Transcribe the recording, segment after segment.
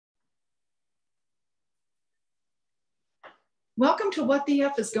Welcome to What the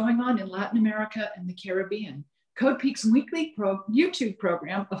F is Going On in Latin America and the Caribbean, CodePeak's weekly YouTube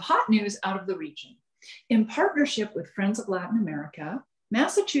program of hot news out of the region. In partnership with Friends of Latin America,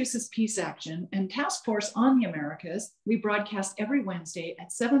 Massachusetts Peace Action, and Task Force on the Americas, we broadcast every Wednesday at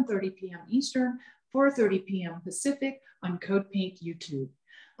 7:30 p.m. Eastern, 4:30 p.m. Pacific on CodePeak YouTube.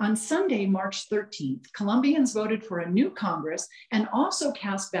 On Sunday, March 13th, Colombians voted for a new Congress and also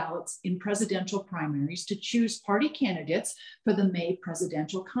cast ballots in presidential primaries to choose party candidates for the May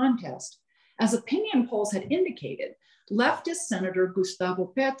presidential contest. As opinion polls had indicated, leftist Senator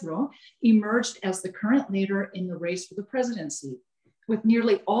Gustavo Petro emerged as the current leader in the race for the presidency. With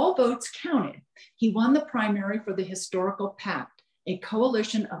nearly all votes counted, he won the primary for the Historical Pact, a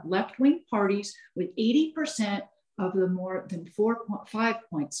coalition of left-wing parties with 80% of the more than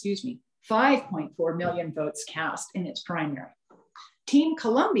 5.4 million votes cast in its primary. Team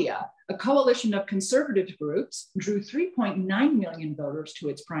Colombia, a coalition of conservative groups, drew 3.9 million voters to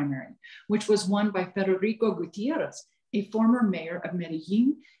its primary, which was won by Federico Gutierrez, a former mayor of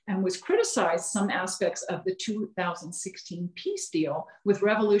Medellin, and was criticized some aspects of the 2016 peace deal with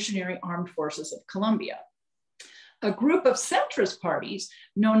Revolutionary Armed Forces of Colombia. A group of centrist parties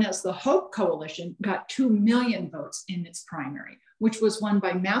known as the Hope Coalition got 2 million votes in its primary, which was won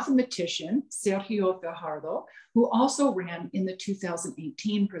by mathematician Sergio Fajardo, who also ran in the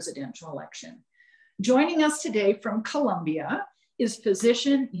 2018 presidential election. Joining us today from Colombia is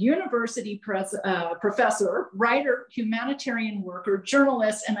physician, university professor, writer, humanitarian worker,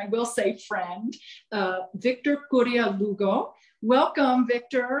 journalist, and I will say friend, Victor Curia Lugo. Welcome,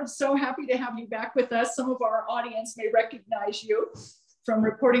 Victor. So happy to have you back with us. Some of our audience may recognize you from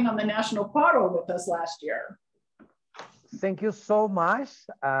reporting on the National Paro with us last year. Thank you so much.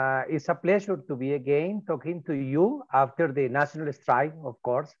 It's a pleasure to be again talking to you after the national strike, of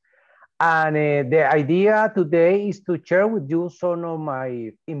course. And the idea today is to share with you some of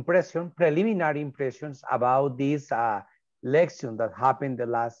my preliminary impressions about this election that happened the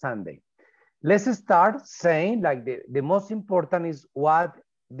last Sunday. Let's start saying like the most important is what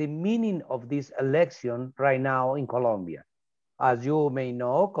the meaning of this election right now in Colombia. As you may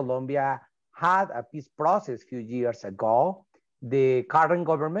know, Colombia had a peace process a few years ago. The current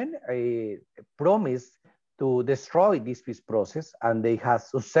government promised to destroy this peace process, and they had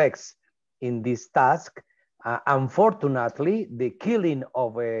success in this task. Unfortunately, the killing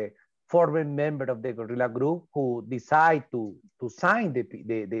of a former member of the guerrilla group who decided to sign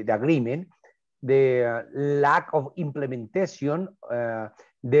the agreement, the lack of implementation,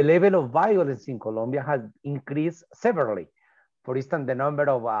 the level of violence in Colombia has increased severely. For instance, the number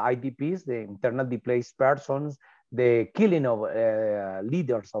of IDPs, the internal displaced persons, the killing of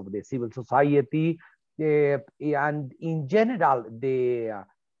leaders of the civil society, and in general, the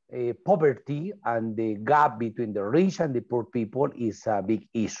poverty and the gap between the rich and the poor people is a big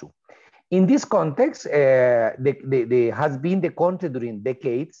issue. In this context, has been the country during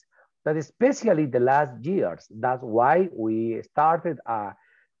decades, but especially the last years. That's why we started a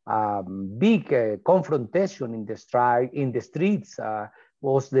big confrontation in the strike, in the streets,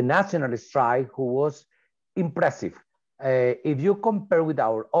 was the national strike, who was impressive. If you compare with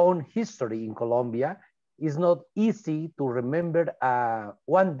our own history in Colombia, it's not easy to remember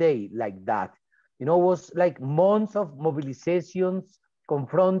one day like that. You know, it was like months of mobilizations,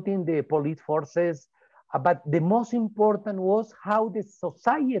 confronting the police forces, but the most important was how the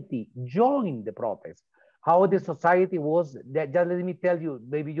society joined the protest, how the society was, just let me tell you,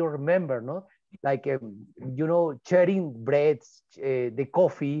 maybe you remember, no? Like, you know, sharing breads, the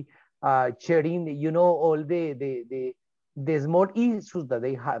coffee, sharing, you know, all the small issues that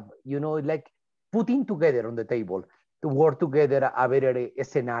they have, you know, like putting together on the table to work together a better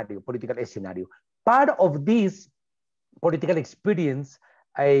scenario, political scenario. Part of this political experience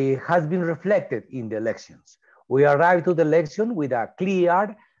has been reflected in the elections. We arrived to the election with a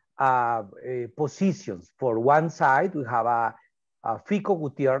clear positions. For one side, we have a Fico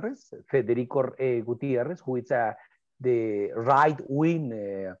Gutierrez, Federico Gutierrez, who is the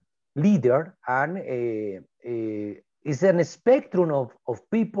right-wing leader, and is a spectrum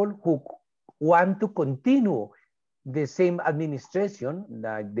of people who want to continue the same administration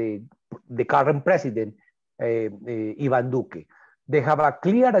like the current president, Ivan Duque. They have a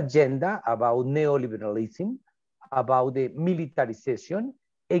clear agenda about neoliberalism, about the militarization,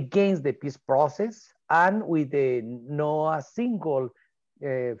 against the peace process, and with no a single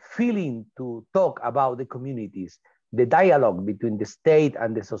feeling to talk about the communities. The dialogue between the state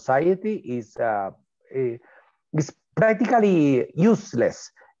and the society is practically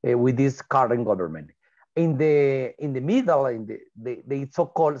useless with this current government. In the middle, in the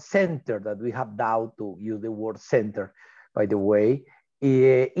so-called center that we have now, to use the word center, by the way.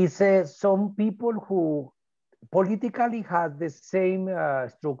 It's some people who politically have the same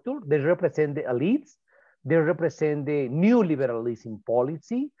structure. They represent the elites. They represent the neoliberalism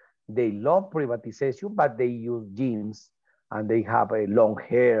policy. They love privatization, but they use jeans and they have a long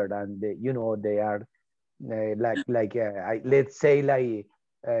hair, and they, you know, they are let's say like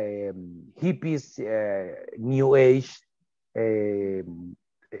hippies, new age,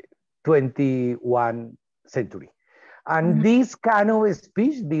 21 century. And this kind of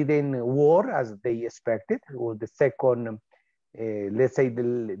speech didn't work as they expected. It was the second, let's say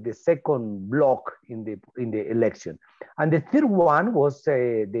the second block in the election. And the third one was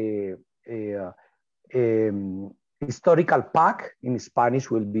the historical PAC. In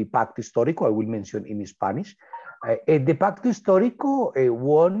Spanish will be Pacto Histórico. I will mention in Spanish. The Pacto Histórico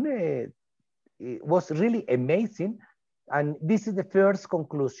won. It was really amazing. And this is the first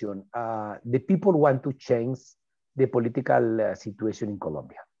conclusion. The people want to change the political situation in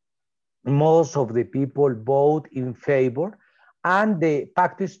Colombia. Most of the people vote in favor, and the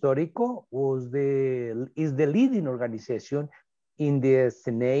Pacto Histórico is the leading organization in the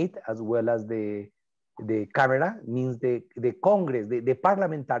Senate as well as the Cámara, means the Congress, the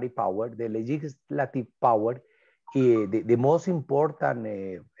parliamentary power, the legislative power. The most important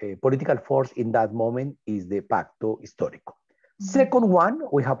political force in that moment is the Pacto Histórico. Second one,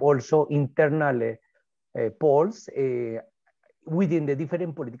 we have also internal polls within the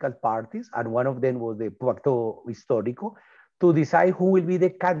different political parties, and one of them was the Pacto Histórico, to decide who will be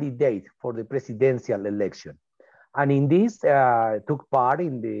the candidate for the presidential election. And in this took part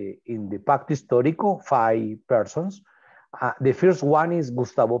in the Pacto Histórico 5 persons. The first one is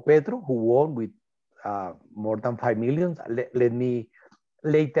Gustavo Petro, who won with more than 5 million. Let me,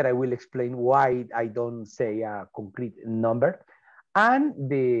 later I will explain why I don't say a concrete number. And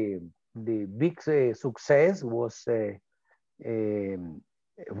the big success was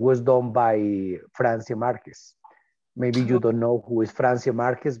done by Francia Marquez. Maybe you don't know who is Francia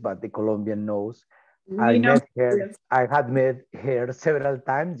Marquez, but the Colombian knows. I met her. I had met her several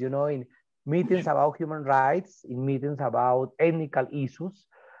times, you know, in meetings about human rights, in meetings about ethnical issues.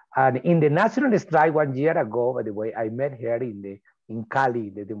 And in the national strike 1 year ago, by the way, I met her in Cali,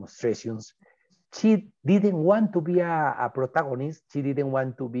 the demonstrations. She didn't want to be a protagonist. She didn't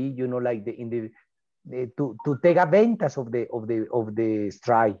want to be, you know, like to take advantage of the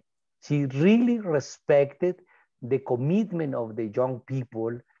strike. She really respected the commitment of the young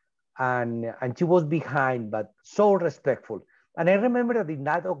people, and she was behind, but so respectful. And I remember that in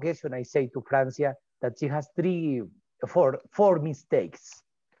that occasion, I say to Francia that she has four mistakes,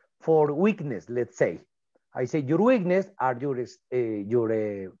 4 weakness, let's say. I say your weakness are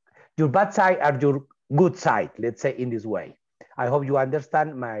your bad side are your good side, let's say in this way. I hope you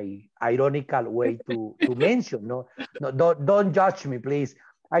understand my ironical way to mention. No, don't judge me, please.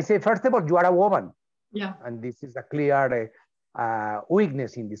 I say, first of all, you are a woman. Yeah. And this is a clear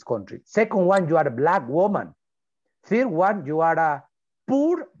weakness in this country. Second one, you are a Black woman. Third one, you are a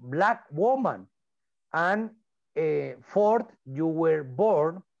poor Black woman. And fourth, you were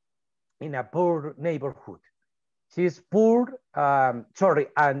born in a poor neighborhood. She's poor, and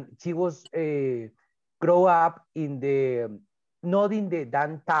she was grow up in not in the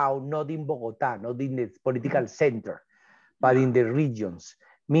downtown, not in Bogota, not in the political center, but in the regions.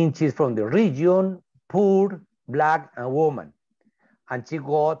 Means she's from the region, poor, Black, and woman. And she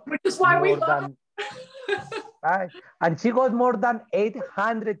got which is why we love right? And she got more than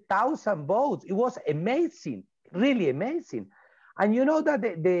 800,000 votes. It was amazing, really amazing. And you know that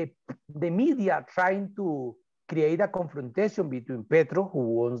the media trying to create a confrontation between Petro, who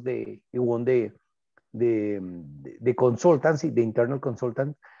won the consultancy, the internal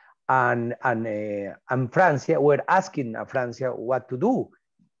consultant, and Francia, were asking Francia what to do,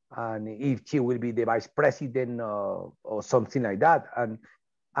 and if she will be the vice president or something like that.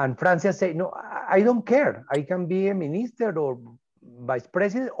 And Francia said, no, I don't care. I can be a minister or vice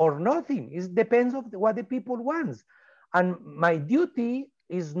president or nothing. It depends on what the people want. And my duty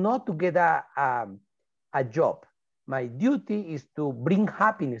is not to get a job. My duty is to bring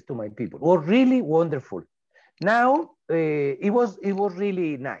happiness to my people. It was really wonderful. Now, it was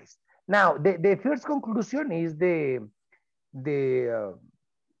really nice. Now, the first conclusion is the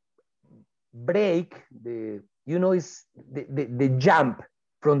break, is the jump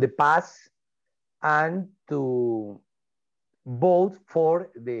from the past and to vote for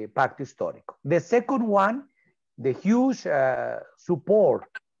the Pacto Histórico. The second one, the huge support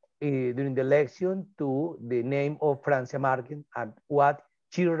during the election to the name of Francia Marquez and what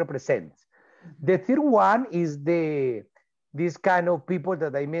she represents. The third one is this kind of people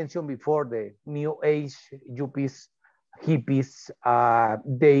that I mentioned before, the new age yuppies, hippies,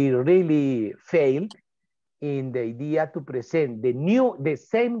 they really failed in the idea to present the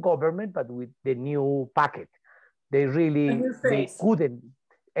same government, but with the new packet. They really, they couldn't,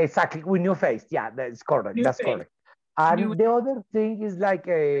 exactly, with new face. Yeah, that's correct, that's correct. And the other thing is like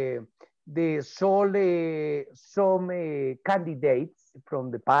the some candidates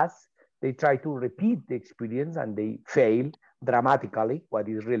from the past, they try to repeat the experience and they fail dramatically, what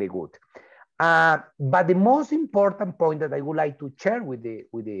is really good. But the most important point that I would like to share with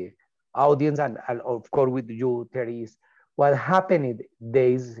the audience and of course with you, Terry, is what happened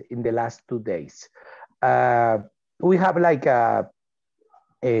in the last 2 days. We have like a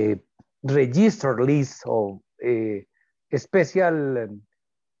registered list of special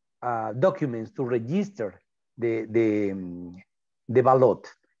documents to register the ballot.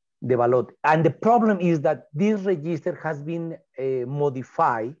 And the problem is that this register has been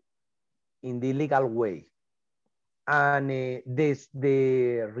modified in the legal way. And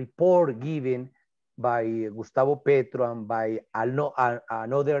the report given by Gustavo Petro and by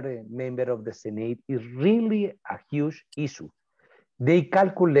another member of the Senate is really a huge issue. They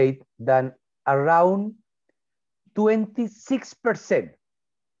calculate that around 26%,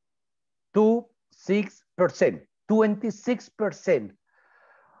 26%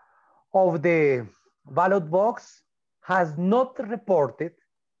 of the ballot box has not reported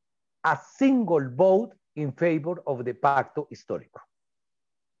a single vote in favor of the Pacto Histórico.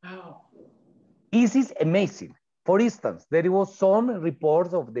 Wow. This is amazing. For instance, there was some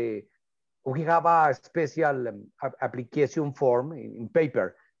reports of we have a special application form in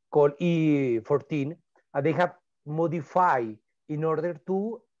paper called E14, and they have modified in order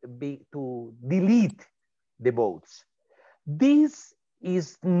to delete the votes. This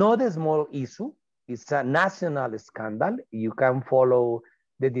is not a small issue. It's a national scandal. You can follow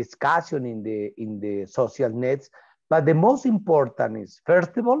the discussion in the social nets. But the most important is,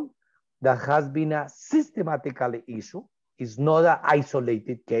 first of all, that has been a systematical issue. It's not an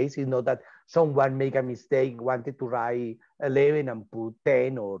isolated case. It's not that someone make a mistake, wanted to write 11 and put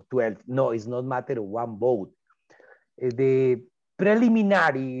 10 or 12. No, it's not a matter of one vote. The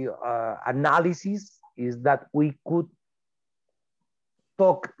preliminary analysis is that we could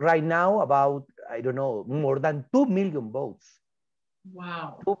talk right now about, I don't know, more than 2 million votes.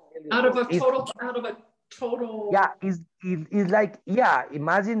 Wow. Out of a total. Yeah, it's like, yeah,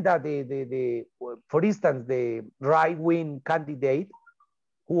 imagine that for instance, the right-wing candidate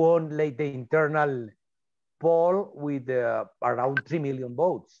who won like the internal poll with around 3 million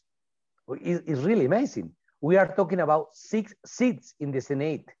votes. It's really amazing. We are talking about 6 seats in the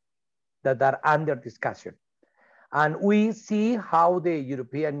Senate that are under discussion. And we see how the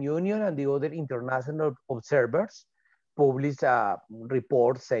European Union and the other international observers publish a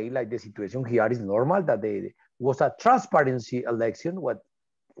report saying like the situation here is normal, that there was a transparency election, what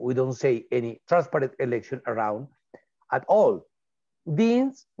we don't say any transparent election around at all.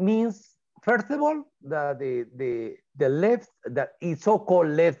 This means, first of all, that the left, that is so-called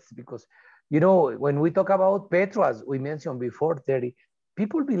left, because, you know, when we talk about Petro, as we mentioned before, Terry,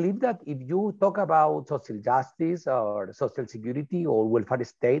 people believe that if you talk about social justice or social security or welfare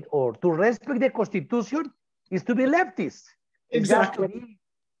state or to respect the Constitution is to be leftist. Exactly. To be,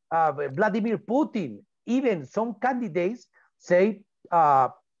 Vladimir Putin. Even some candidates say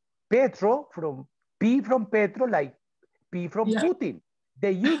Petro from Petro, like P from Putin.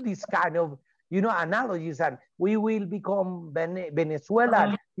 They use this kind of, you know, analogies, and we will become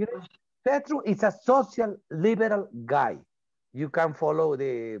Venezuela. You know, Petro is a social liberal guy. You can follow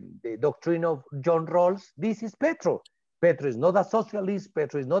the doctrine of John Rawls. This is Petro. Petro is not a socialist.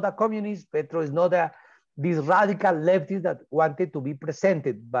 Petro is not a communist. Petro is not this radical leftist that wanted to be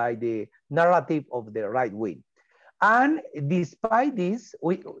presented by the narrative of the right wing. And despite this,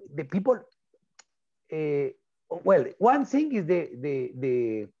 the people, well, one thing is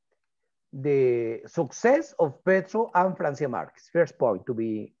the success of Petro and Francia Marquez. First point to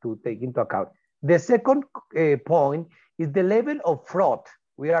take into account. The second point is the level of fraud.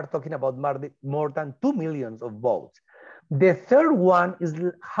 We are talking about more than 2 million of votes. The third one is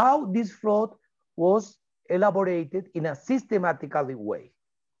how this fraud was elaborated in a systematic way.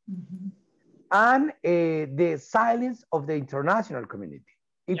 Mm-hmm. And the silence of the international community.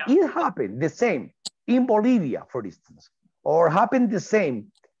 If it happened the same in Bolivia, for instance, or happened the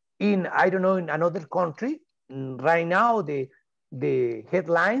same in, I don't know, in another country, right now the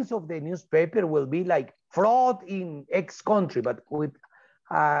headlines of the newspaper will be like fraud in X country, but with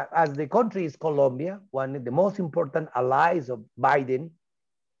as the country is Colombia, one of the most important allies of Biden,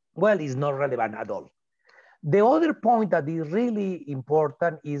 well, is not relevant at all. The other point that is really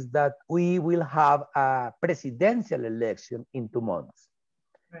important is that we will have a presidential election in 2 months.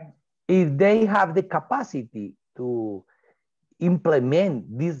 Right. If they have the capacity to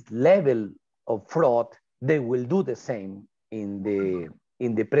implement this level of fraud, they will do the same in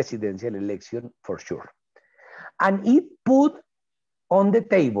the presidential election for sure. And it put on the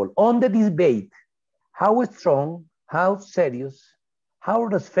table, on the debate, how strong, how serious, how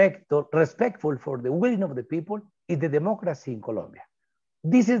respectful for the will of the people is the democracy in Colombia.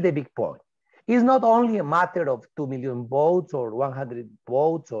 This is the big point. It's not only a matter of 2 million votes or 100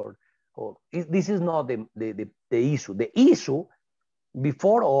 votes, this is not the issue. The issue,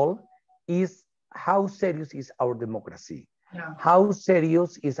 before all, is how serious is our democracy? Yeah. How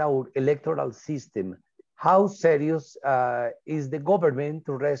serious is our electoral system? How serious is the government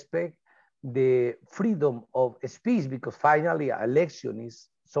to respect the freedom of speech? Because finally, election is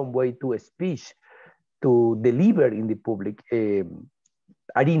some way to speech, to deliver in the public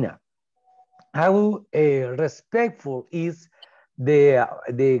arena. How respectful is the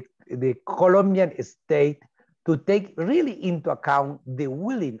Colombian state to take really into account the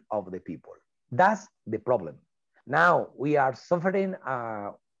willing of the people? That's the problem. Now we are suffering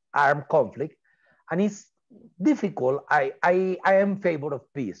armed conflict, and it's difficult. I am in favor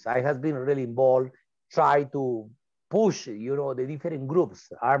of peace. I have been really involved, try to push, the different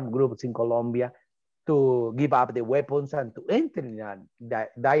groups, armed groups in Colombia, to give up the weapons and to enter in a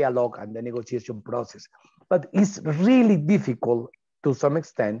dialogue and the negotiation process. But it's really difficult to some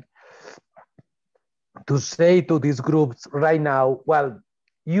extent to say to these groups right now, well,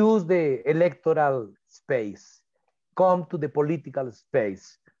 use the electoral space, come to the political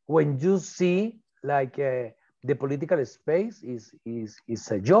space. When you see like the political space is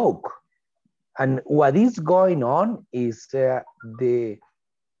a joke. And what is going on is the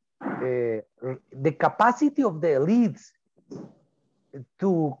capacity of the elites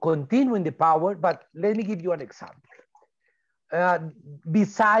to continue in the power. But let me give you an example.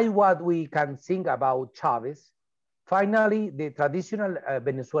 Besides what we can think about Chavez, finally, the traditional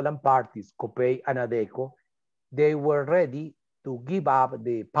Venezuelan parties, COPEI and ADECO, they were ready to give up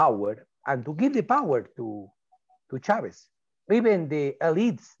the power and to give the power to Chavez. Even the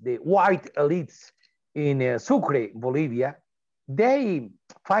elites, the white elites in Sucre, Bolivia, they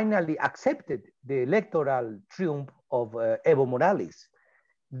finally accepted the electoral triumph of Evo Morales.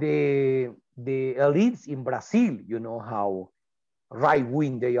 The elites in Brazil, you know how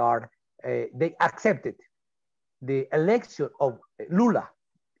right-wing they are, they accepted the election of Lula.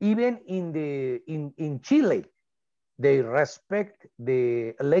 Even in Chile, they respect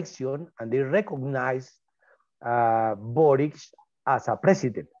the election and they recognize Boric as a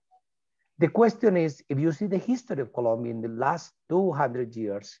president. The question is, if you see the history of Colombia in the last 200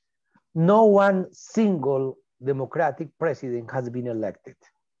 years, no one single democratic president has been elected.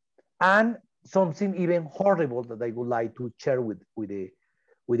 And something even horrible that I would like to share with the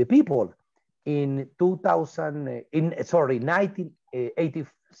people. In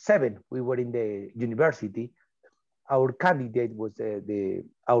 1987, we were in the university. Our candidate was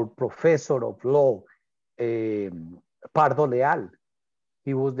our professor of law, Pardo Leal.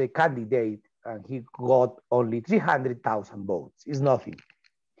 He was the candidate and he got only 300,000 votes. It's nothing.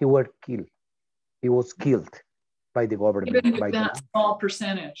 He was killed. He was killed by the government. Even with that small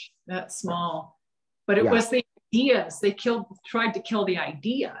percentage, that small. But it was the ideas. They tried to kill the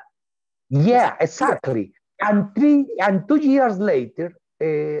idea. Yeah, exactly. And 2 years later,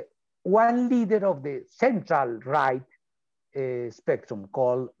 one leader of the central right spectrum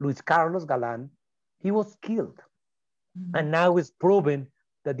called Luis Carlos Galán, he was killed. Mm-hmm. And now it's proven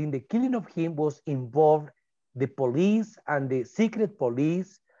that in the killing of him was involved the police and the secret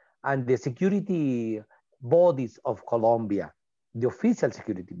police and the security bodies of Colombia, the official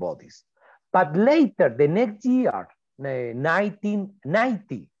security bodies. But later, the next year,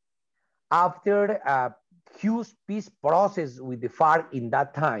 1990, after a huge peace process with the FARC in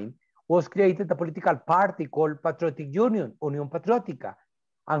that time, was created a political party called Patriotic Union, Unión Patriótica.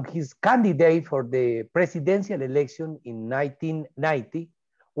 And his candidate for the presidential election in 1990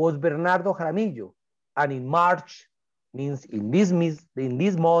 was Bernardo Jaramillo. And in March, means in this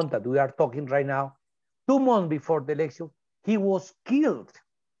month that we are talking right now, 2 months before the election, he was killed.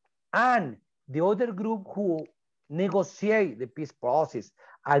 And the other group who negotiated the peace process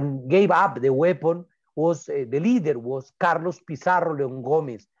and gave up the weapon was, the leader was Carlos Pizarro León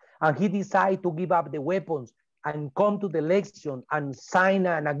Gómez. And he decided to give up the weapons and come to the election and sign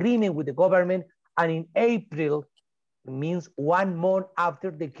an agreement with the government. And in April, means 1 month after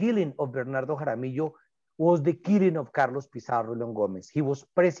the killing of Bernardo Jaramillo, was the killing of Carlos Pizarro León Gómez. He was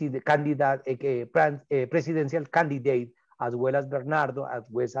presidential candidate, as well as Bernardo, as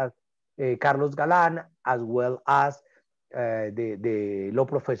well as Carlos Galán, as well as the law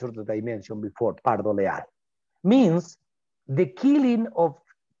professor that I mentioned before, Pardo Leal. Means the killing of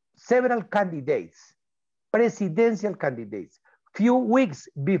several candidates, presidential candidates, few weeks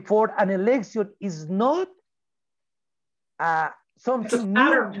before an election is not something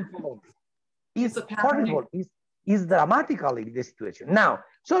new in Colombia. It's horrible. It's dramatically the situation. Now,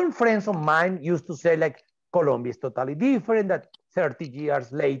 some friends of mine used to say like Colombia is totally different, that 30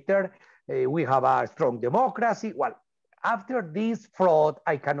 years later, we have a strong democracy. Well, after this fraud,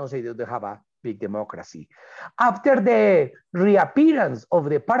 I cannot say that they have a big democracy. After the reappearance of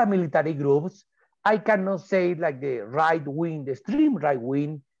the paramilitary groups, I cannot say like the right wing, the extreme right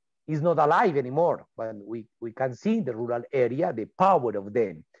wing is not alive anymore. But we can see in the rural area the power of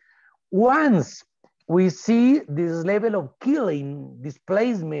them. Once we see this level of killing,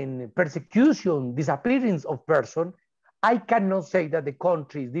 displacement, persecution, disappearance of person, I cannot say that the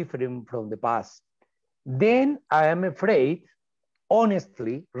country is different from the past. Then I am afraid,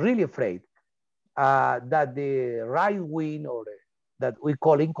 honestly, really afraid, that the right wing, or that we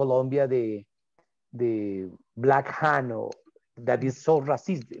call in Colombia the black hand, or that is so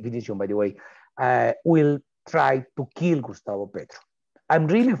racist definition, by the way, will try to kill Gustavo Petro. I'm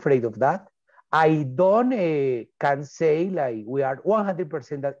really afraid of that. I don't can say like we are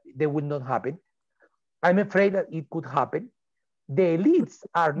 100% that they will not happen. I'm afraid that it could happen. The elites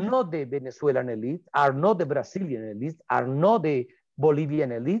are not the Venezuelan elites, are not the Brazilian elites, are not the Bolivian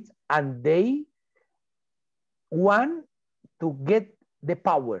elites, and they want to get the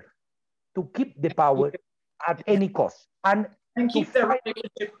power, to keep the power at any cost. And keep their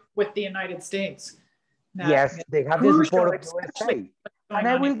relationship with the United States. Yes, they have the support of the USA. And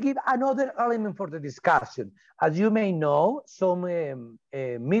I will give another element for the discussion. As you may know, some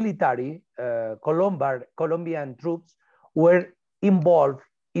military Colombian troops were involved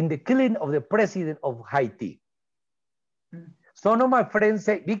in the killing of the president of Haiti. Some of my friends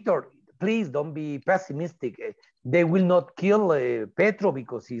say, Victor, please don't be pessimistic. They will not kill Petro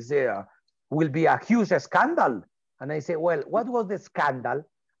because he's will be a huge scandal. And I say, well, what was the scandal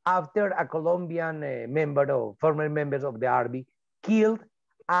after a Colombian member or former members of the army killed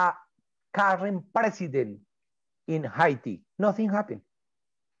a current president in Haiti? Nothing happened.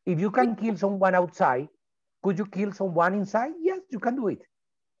 If you can kill someone outside, could you kill someone inside? Yes, you can do it.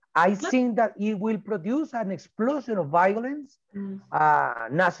 I think that it will produce an explosion of violence,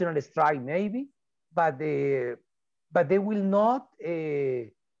 national strike maybe, but they will not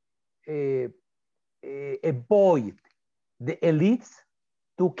avoid the elites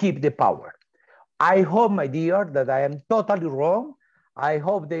to keep the power. I hope, my dear, that I am totally wrong. I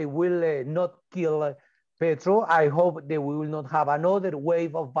hope they will not kill Petro. I hope they will not have another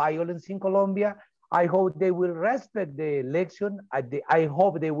wave of violence in Colombia. I hope they will respect the election. I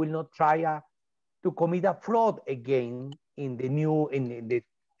hope they will not try to commit a fraud again in the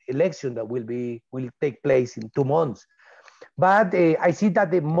election that will take place in 2 months. But I see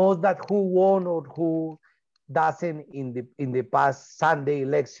that the most that who won or who doesn't in the past Sunday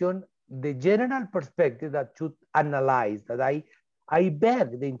election, the general perspective that should analyze that I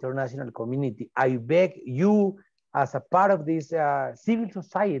beg the international community, I beg you as a part of this civil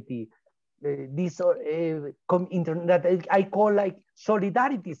society, that I call like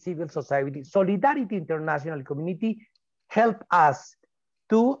solidarity civil society, solidarity international community, help us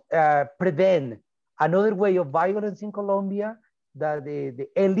to prevent another way of violence in Colombia, that the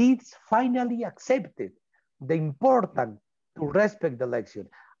elites finally accepted the importance to respect the election.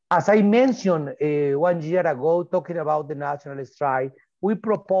 As I mentioned 1 year ago, talking about the national strike, we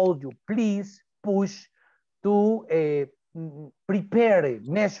propose you please push to prepare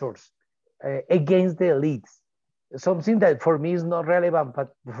measures against the elites. Something that for me is not relevant,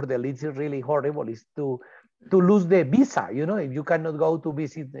 but for the elites is really horrible, is to lose the visa. You know, if you cannot go to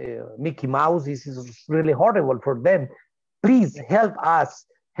visit Mickey Mouse, this is really horrible for them. Please help us,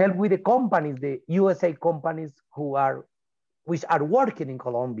 help with the companies, the USA companies which are working in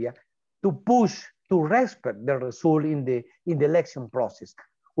Colombia, to push to respect the result in the election process.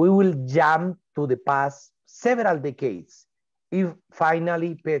 We will jump to the past several decades if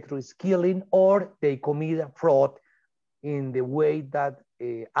finally Petro is killing or they commit a fraud in the way that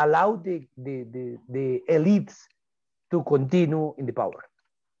allow the elites to continue in the power.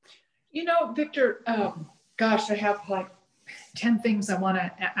 You know, Victor, gosh, I have like 10 things I want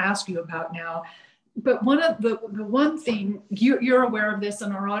to ask you about now. But one of the one thing, you're aware of this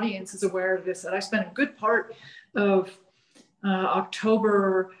and our audience is aware of this, that I spent a good part of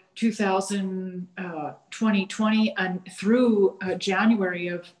October 2020 and through January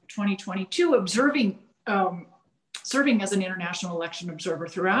of 2022, serving as an international election observer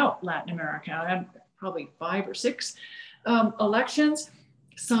throughout Latin America. I had probably 5 or 6 elections,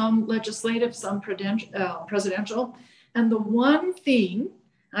 some legislative, some presidential. And the one thing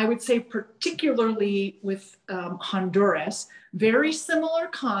I would say, particularly with Honduras, very similar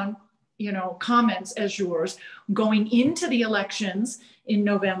comments as yours, going into the elections in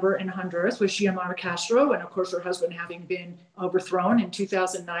November in Honduras with Xiomara Castro, and of course her husband having been overthrown in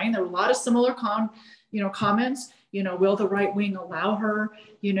 2009. There were a lot of similar comments. Will the right wing allow her,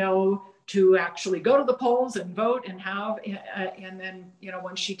 to actually go to the polls and vote and have, and then,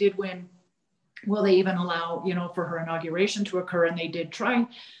 when she did win, will they even allow, for her inauguration to occur? And they did try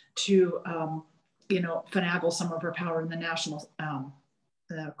to, finagle some of her power in the national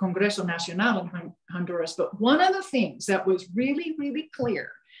Congreso Nacional in Honduras. But one of the things that was really, really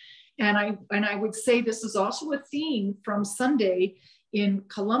clear, and I would say this is also a theme from Sunday in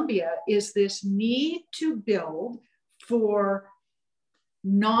Colombia, is this need to build for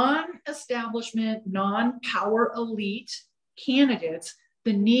non-establishment, non-power elite candidates,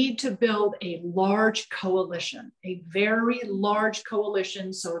 the need to build a large coalition, a very large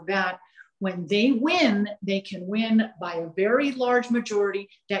coalition, so that when they win, they can win by a very large majority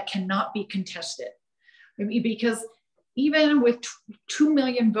that cannot be contested. I mean, because even with 2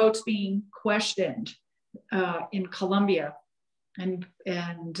 million votes being questioned in Colombia, and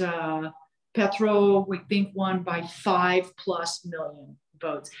Petro, we think, won by 5+ million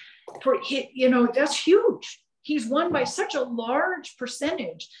votes. That's huge. He's won by such a large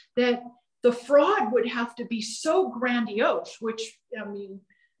percentage that the fraud would have to be so grandiose, which, I mean,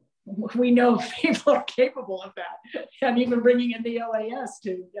 we know people are capable of that, and even bringing in the LAS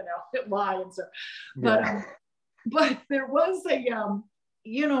to, lie and stuff. Yeah. But there was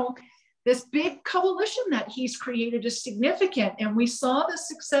this big coalition that he's created is significant. And we saw the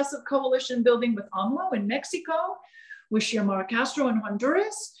success of coalition building with AMLO in Mexico, with Xiomara Castro in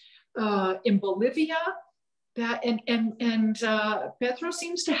Honduras, in Bolivia, and Petro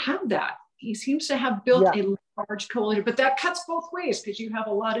seems to have that. He seems to have built a large coalition, but that cuts both ways because you have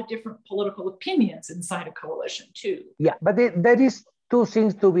a lot of different political opinions inside a coalition too. Yeah, but there is 2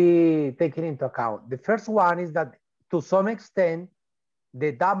 things to be taken into account. The first one is that to some extent,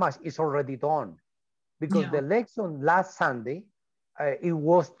 the damage is already done, because the election last Sunday, it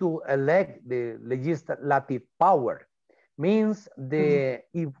was to elect the legislative power. Means if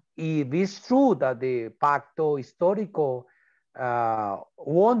it's true that the Pacto Histórico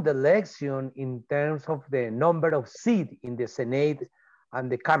won the election in terms of the number of seats in the Senate and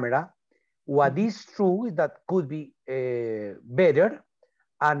the Cámara, what is true is that could be better,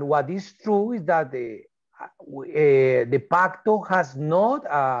 and what is true is that the Pacto has not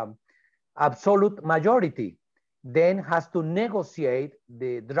absolute majority, then has to negotiate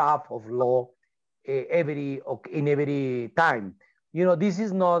the draft of law in every time. This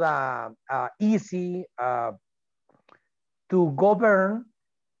is not easy to govern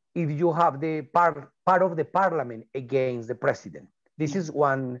if you have the part of the parliament against the president. This is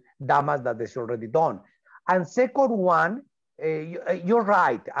one damage that is already done. And second one, you're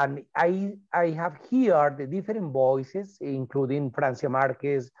right. And I have heard the different voices, including Francia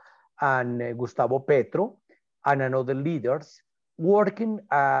Marquez and Gustavo Petro and another leaders, working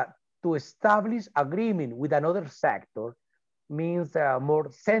to establish agreement with another sector, means a more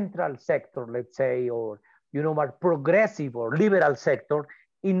central sector, let's say, or more progressive or liberal sector,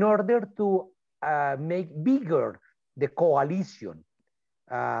 in order to make bigger the coalition.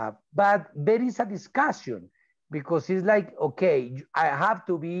 But there is a discussion, because it's like, okay, I have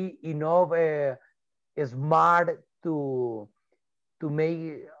to be enough smart to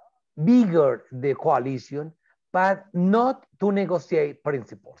make bigger the coalition, but not to negotiate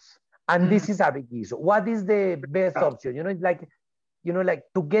principles. And this is a big issue. What is the best option? It's like,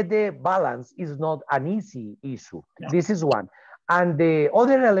 to get the balance is not an easy issue. Yeah. This is one. And the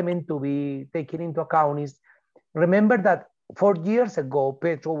other element to be taken into account is, remember that 4 years ago,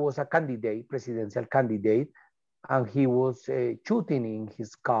 Petro was a candidate, presidential candidate, and he was shooting in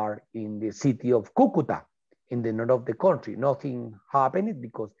his car in the city of Cucuta, in the north of the country. Nothing happened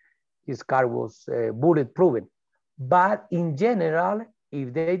because his car was bulletproof. But in general,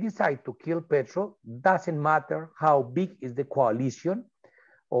 if they decide to kill Petro, doesn't matter how big is the coalition,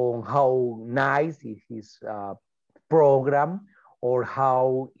 or how nice is his program, or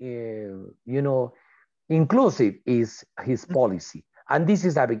how inclusive is his policy. And this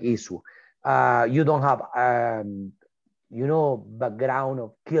is a big issue. You don't have background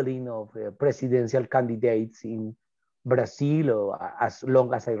of killing of presidential candidates in Brazil, or as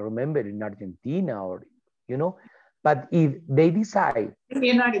long as I remember in Argentina, or, you know, but if they decide, in the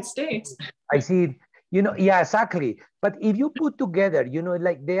United States, I see it, you know, yeah, exactly. But if you put together, you know,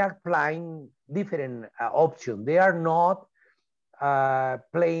 like they are playing different options. They are not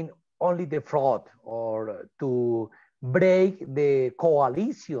playing only the fraud or to break the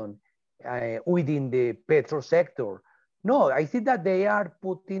coalition within the petrol sector. No, I think that they are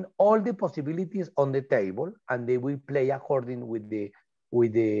putting all the possibilities on the table, and they will play according with the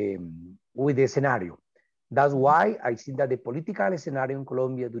with the scenario. That's why I see that the political scenario in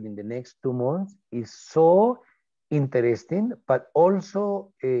Colombia during the next 2 months is so interesting, but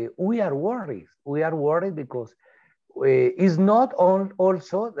also we are worried. We are worried because it's not on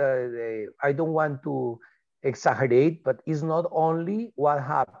also, I don't want to exaggerate, but it's not only what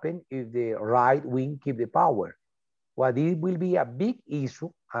happened if the right wing keep the power. What it will be a big issue,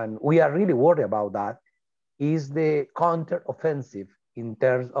 and we are really worried about that, is the counter-offensive in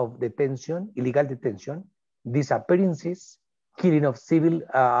terms of detention, illegal detention, disappearances, killing of civil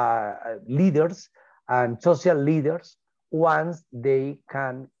leaders and social leaders once they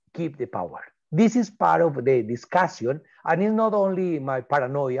can keep the power. This is part of the discussion, and it's not only my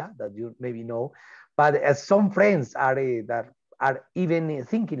paranoia that you maybe know, but as some friends are that are even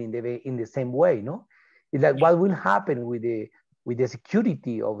thinking in the same way, no? It's like what will happen with the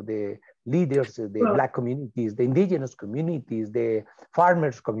security of the leaders, the Black communities, the indigenous communities, the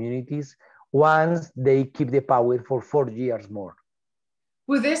farmers communities, once they keep the power for 4 years more.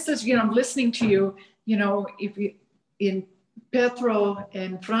 Well, this is, you know, listening to you, you know, if you in Petro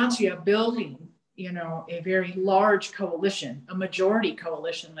and Francia building, you know, a very large coalition, a majority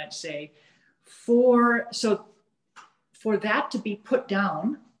coalition, let's say, for that to be put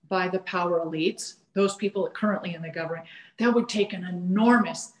down by the power elites, those people currently in the government, that would take an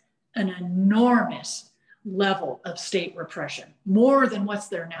enormous level of state repression, more than what's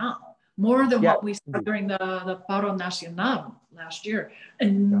there now, more than what we saw during the Paro Nacional last year.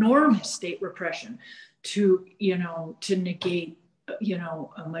 Enormous state repression to, you know, to negate, you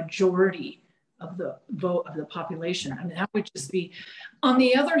know, a majority of the vote of the population. I mean, that would just be, on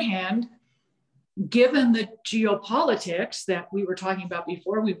the other hand, given the geopolitics that we were talking about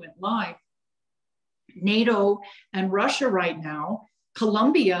before we went live, NATO and Russia right now,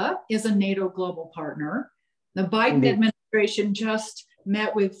 Colombia is a NATO global partner. The Biden administration just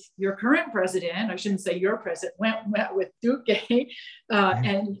met with your current president, I shouldn't say your president, met with Duque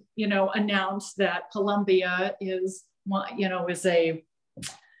and, you know, announced that Colombia is, you know, is a,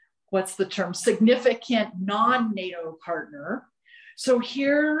 what's the term, significant non-NATO partner. So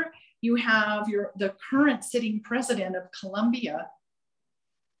here you have the current sitting president of Colombia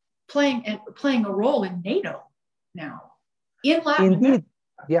playing a role in NATO now, in Latin America.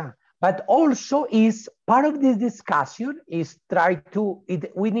 Yeah. But also is part of this discussion is try to,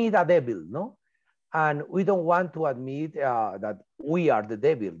 we need a devil, no? And we don't want to admit that we are the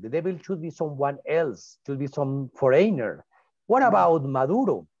devil. The devil should be someone else, should be some foreigner. What about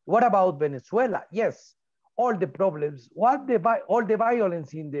Maduro? What about Venezuela? Yes, all the problems, all the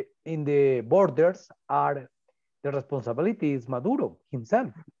violence in the borders are the responsibility is Maduro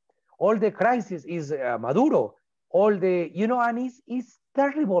himself. All the crisis is Maduro. All the, you know, and it's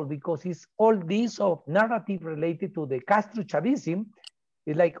terrible because it's all this of narrative related to the Castro Chavism.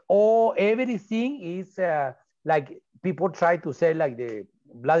 It's like, oh, everything is like people try to say like the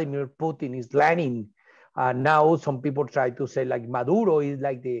Vladimir Putin is Lenin. Now some people try to say like Maduro is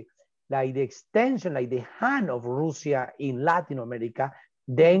like the extension, like the hand of Russia in Latin America.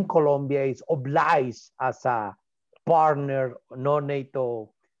 Then Colombia is obliged as a partner,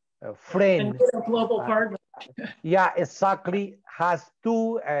 non-NATO friend. And a global partner. Yeah, exactly. Has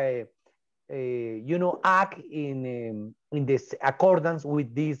to, you know, act in this accordance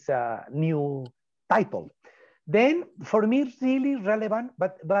with this new title. Then, for me, it's really relevant.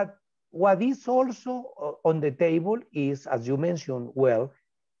 But what is also on the table is, as you mentioned, well,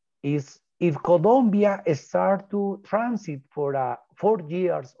 is if Colombia start to transit for 4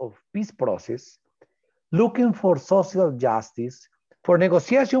 years of peace process, looking for social justice, for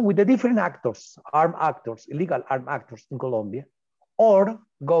negotiation with the different actors, armed actors, illegal armed actors in Colombia, or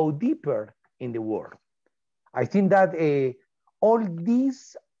go deeper in the war. I think that all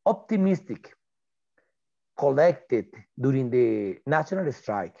these optimistic collected during the national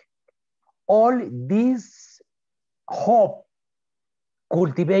strike, all this hope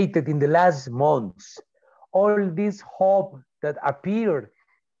cultivated in the last months, all this hope that appeared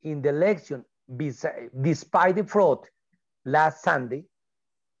in the election despite the fraud last Sunday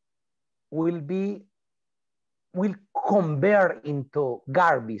will convert into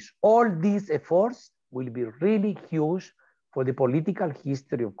garbage. All these efforts will be really huge for the political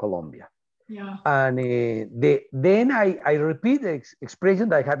history of Colombia. Yeah. And then I repeat the expression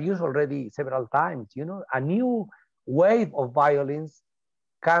that I have used already several times, you know, a new wave of violence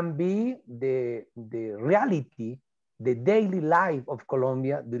can be the reality, the daily life of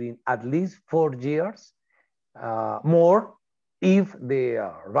Colombia during at least 4 years more if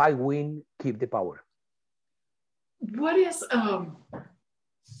the right wing keep the power. What is, I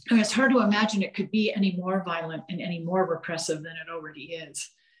mean, it's hard to imagine it could be any more violent and any more repressive than it already is.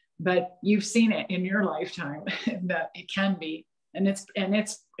 But you've seen it in your lifetime that it can be, and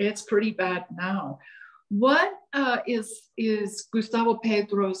it's pretty bad now. What is Gustavo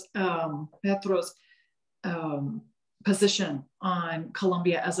Petro's position on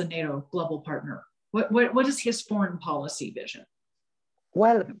Colombia as a NATO global partner? What is his foreign policy vision?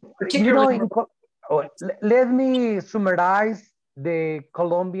 Well, you know, let me summarize the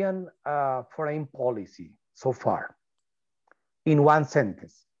Colombian foreign policy so far in one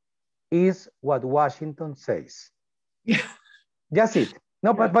sentence. Is what Washington says. Yeah. That's it.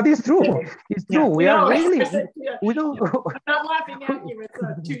 No, but it's true. It's true. Yeah. We are really, we don't. I'm not laughing at you. It's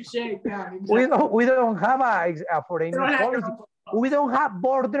a touche. Yeah, exactly. We don't have a foreign policy. We don't have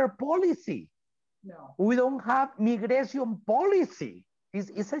border policy. No. We don't have migration policy.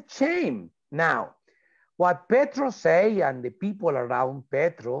 It's a shame. Now, what Petro say and the people around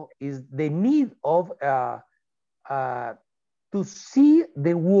Petro is the need of to see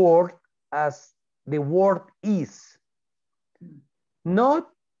the world as the world is. Not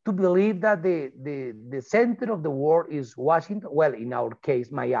to believe that the center of the world is Washington, well, in our case,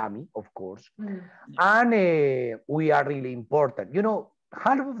 Miami, of course. And we are really important. You know,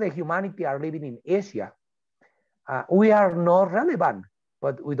 half of the humanity are living in Asia. We are not relevant,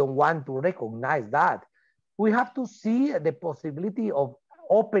 but we don't want to recognize that. We have to see the possibility of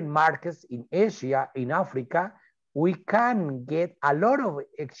open markets in Asia, in Africa. We can get a lot of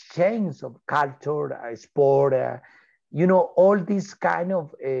exchange of culture, sport, you know, all this kind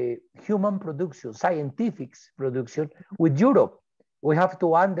of human production, scientific production with Europe. We have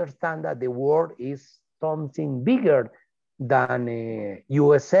to understand that the world is something bigger than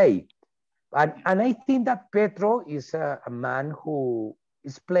USA. And I think that Petro is a man who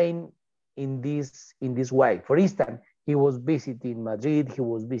is playing in this way. For instance, he was visiting Madrid, he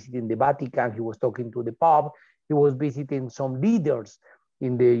was visiting the Vatican, he was talking to the Pope, he was visiting some leaders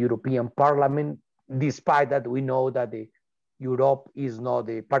in the European Parliament, despite that we know that Europe is not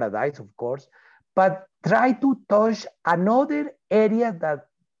the paradise, of course, but try to touch another area that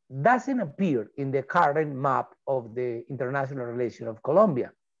doesn't appear in the current map of the international relation of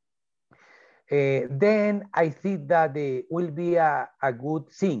Colombia. Then I think that it will be a good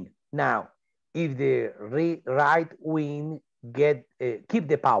thing. Now, if the right wing keep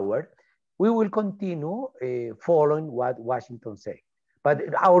the power, we will continue following what Washington says. But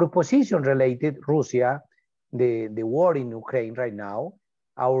our position related Russia, the war in Ukraine right now,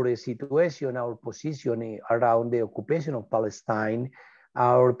 our situation, our position around the occupation of Palestine,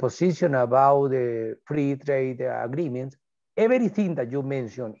 our position about the free trade agreements, everything that you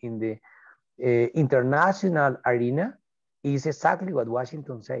mentioned in the international arena is exactly what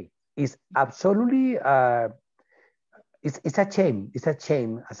Washington says. It's absolutely it's a shame. It's a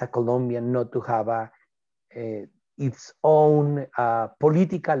shame as a Colombian not to have its own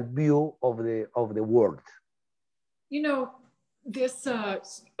political view of the world. You know, this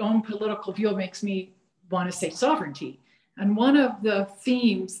own political view makes me want to say sovereignty. And one of the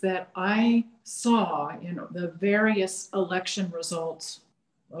themes that I saw in the various election results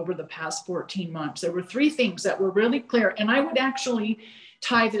over the past 14 months, there were 3 things that were really clear. And I would actually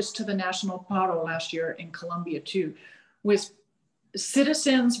tie this to the National Paro last year in Colombia too, was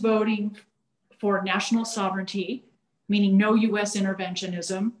citizens voting for national sovereignty, meaning no US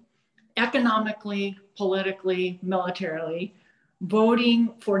interventionism, economically, politically, militarily,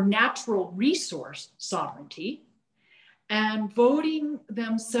 voting for natural resource sovereignty, and voting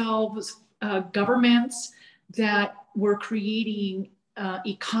themselves governments that were creating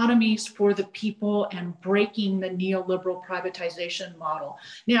economies for the people and breaking the neoliberal privatization model.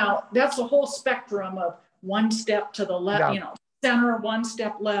 Now, that's a whole spectrum of one step to the left, center, one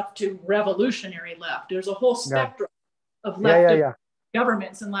step left to revolutionary left. There's a whole spectrum of left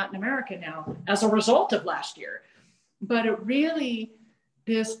governments in Latin America now as a result of last year. But it really,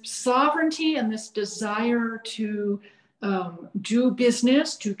 this sovereignty and this desire to do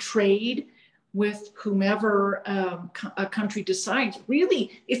business, to trade with whomever a country decides,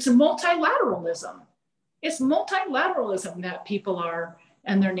 really, it's a multilateralism. It's multilateralism that people are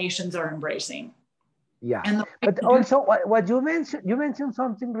and their nations are embracing. Yeah, but also what you mentioned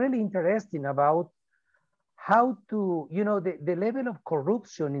something really interesting about how to, you know, the level of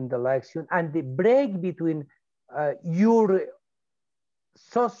corruption in the election and the break between your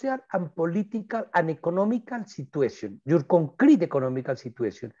social and political and economical situation, your concrete economical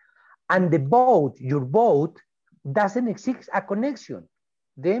situation, and the vote, your vote doesn't exist a connection.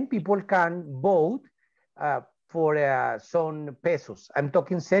 Then people can vote for some pesos. I'm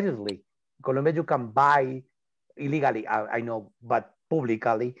talking seriously. In Colombia, you can buy illegally, I know, but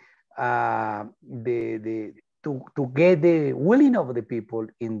publicly, to get the willing of the people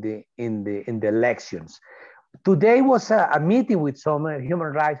in the elections. Today was a meeting with some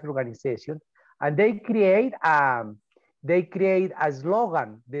human rights organization, and they create a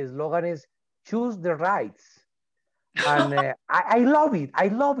slogan. The slogan is "Choose the Rights," and I love it. I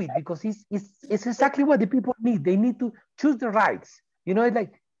love it because it's exactly what the people need. They need to choose the rights. You know, it's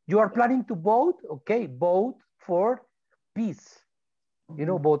like you are planning to vote. Okay, vote for peace. You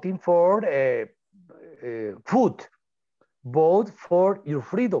know, voting for food. Vote for your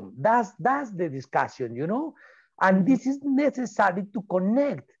freedom. That's the discussion, you know, and this is necessary to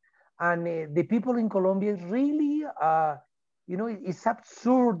connect. And the people in Colombia really, you know, it's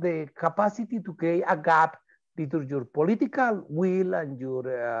absurd the capacity to create a gap between your political will and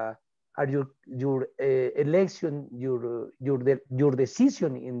your election, your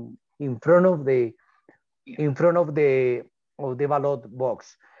decision in front of the ballot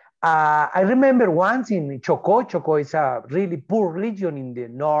box. I remember once in Chocó. Chocó is a really poor region in the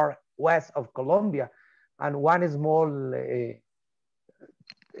northwest of Colombia, and one small,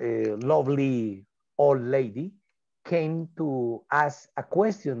 lovely old lady came to ask a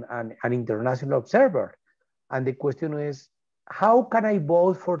question, an international observer. And the question is, how can I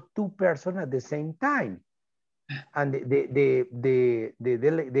vote for two persons at the same time? And the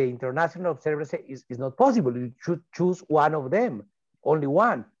international observer said, it's not possible. You should choose one of them, only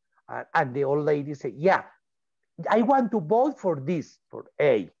one. And the old lady said, yeah, I want to vote for this, for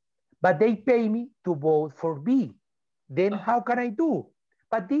A, but they pay me to vote for B. Then how can I do?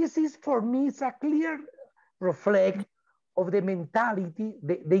 But this is, for me, it's a clear reflect of the mentality,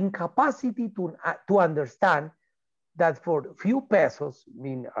 the incapacity to understand that for few pesos, I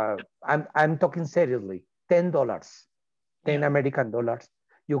mean, I'm talking seriously, $10, 10 American dollars,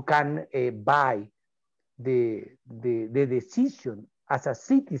 you can buy the decision as a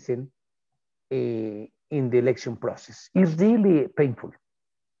citizen in the election process. It's really painful.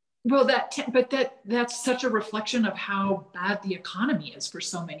 Well, that's such a reflection of how bad the economy is for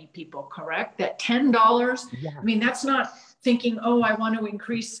so many people, correct? That $10, I mean, that's not thinking, oh, I want to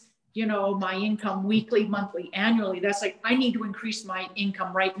increase, you know, my income weekly, monthly, annually. That's like, I need to increase my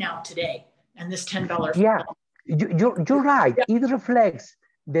income right now, today. And this $10. Yeah, you're right. Yeah. It reflects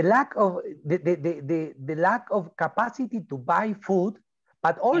the lack of the lack of capacity to buy food,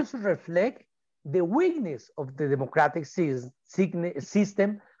 but also reflect the weakness of the democratic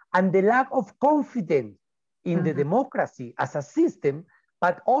system and the lack of confidence in the democracy as a system,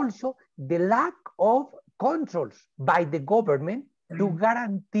 but also the lack of controls by the government to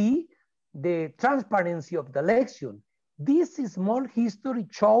guarantee the transparency of the election. This small history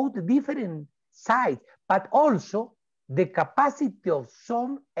showed different sides, but also the capacity of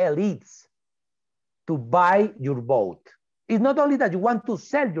some elites to buy your vote. It's not only that you want to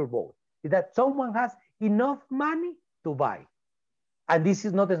sell your vote, it's that someone has enough money to buy. And this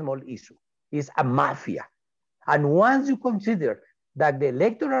is not a small issue, it's a mafia. And once you consider that the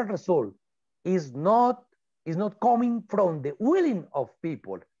electoral result is not coming from the willing of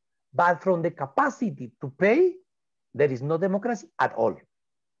people, but from the capacity to pay, there is no democracy at all.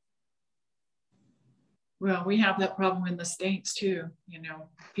 Well, we have that problem in the States too. You know,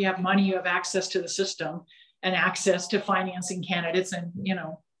 if you have money, you have access to the system and access to financing candidates and, you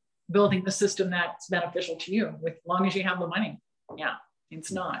know, building the system that's beneficial to you, with long as you have the money. Yeah,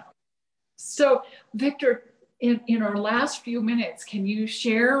 it's not. So, Victor, in our last few minutes, can you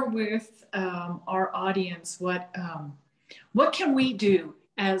share with our audience what can we do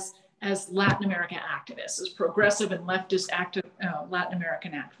as Latin American activists, as progressive and leftist Latin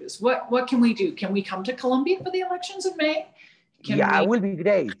American activists? What can we do? Can we come to Colombia for the elections in May? It will be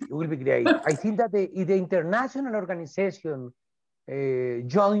great. It will be great. I think that the international organization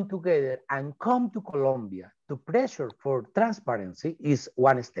join together and come to Colombia to pressure for transparency is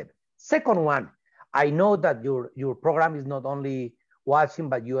one step. Second one, I know that your program is not only watching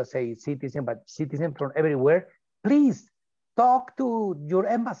by USA citizens, but citizens from everywhere. Please talk to your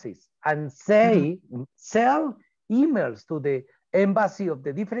embassies and sell emails to the embassy of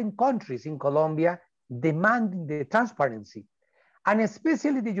the different countries in Colombia demanding the transparency. And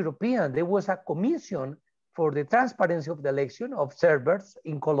especially the European, there was a commission for the transparency of the election observers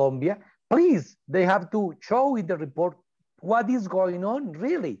in Colombia please, they have to show in the report what is going on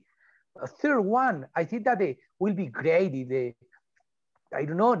really. A third one, I think that it will be great if I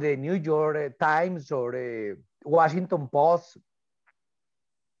don't know, the New York Times or Washington Post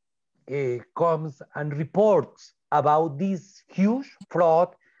comes and reports about this huge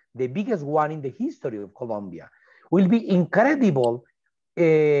fraud, the biggest one in the history of Colombia. Will be incredible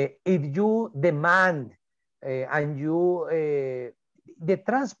if you demand and you the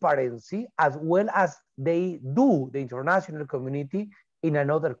transparency as well as they do the international community in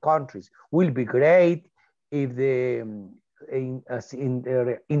another countries. Will be great if the in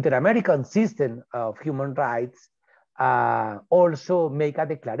the Inter-American system of human rights also make a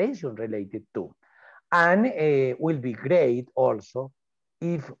declaration related to. And will be great also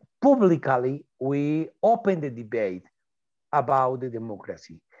if publicly we open the debate about the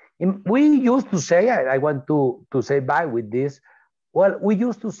democracy. We used to say, I want to say bye with this, well, we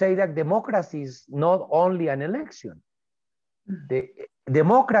used to say that democracy is not only an election. The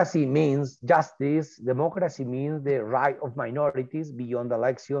democracy means justice, democracy means the right of minorities beyond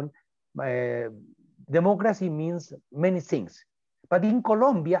election. Democracy means many things. But in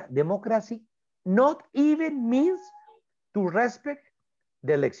Colombia, democracy not even means to respect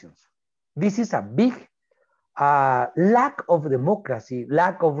the elections. This is a big lack of democracy,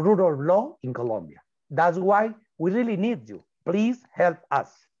 lack of rule of law in Colombia. That's why we really need you. Please help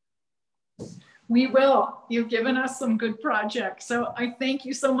us. We will. You've given us some good projects. So I thank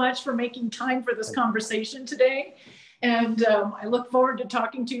you so much for making time for this conversation today. And I look forward to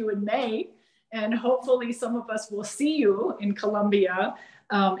talking to you in May. And hopefully some of us will see you in Colombia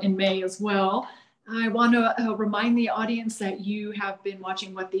in May as well. I want to remind the audience that you have been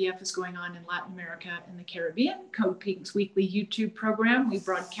watching What the F is Going On in Latin America and the Caribbean, Code Pink's weekly YouTube program. We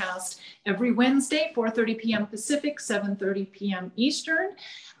broadcast every Wednesday, 4:30 p.m. Pacific, 7:30 p.m. Eastern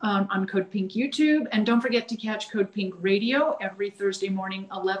on Code Pink YouTube. And don't forget to catch Code Pink Radio every Thursday morning,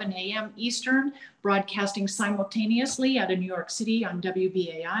 11 a.m. Eastern, broadcasting simultaneously out of New York City on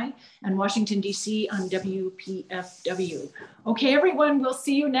WBAI and Washington, D.C. on WPFW. Okay, everyone, we'll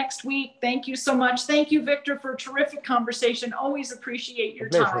see you next week. Thank you so much. Thank you, Victor, for a terrific conversation. Always appreciate your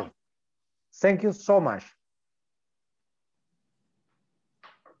time. Thank you so much.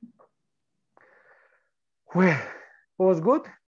 Well, it was good.